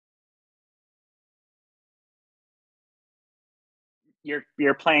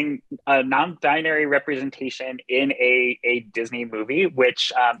you're playing a non-binary representation in a Disney movie,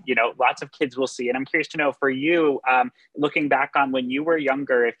 which lots of kids will see. And I'm curious to know for you, looking back on when you were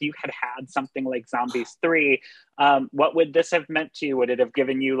younger, if you had something like Zombies 3, what would this have meant to you? Would it have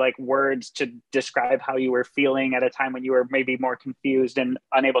given you like words to describe how you were feeling at a time when you were maybe more confused and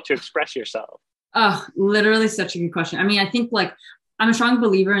unable to express yourself? Oh, literally such a good question. I mean, I think like I'm a strong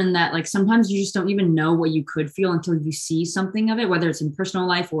believer in that, like sometimes you just don't even know what you could feel until you see something of it, whether it's in personal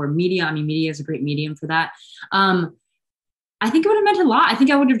life or media. I mean, media is a great medium for that. I think it would have meant a lot. I think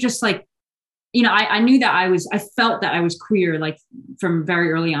I would have just like, I knew that I felt that I was queer, like from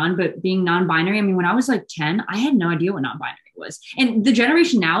very early on, but being non-binary, I mean, when I was like 10, I had no idea what non-binary was. And the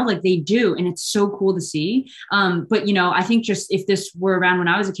generation now, like they do, and it's so cool to see. But I think just if this were around when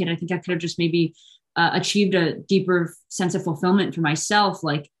I was a kid, I think I could have just maybe achieved a deeper sense of fulfillment for myself,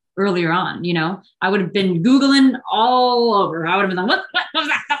 like earlier on. I would have been Googling all over. I would have been like, what was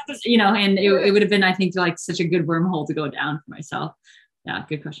that? And it would have been, I think, like such a good wormhole to go down for myself. Yeah,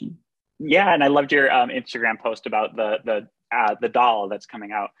 good question. Yeah, and I loved your Instagram post about the doll that's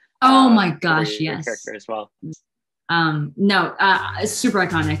coming out Oh my for gosh, your yes. character as well. No, it's super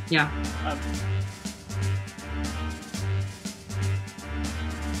iconic. Yeah. Um,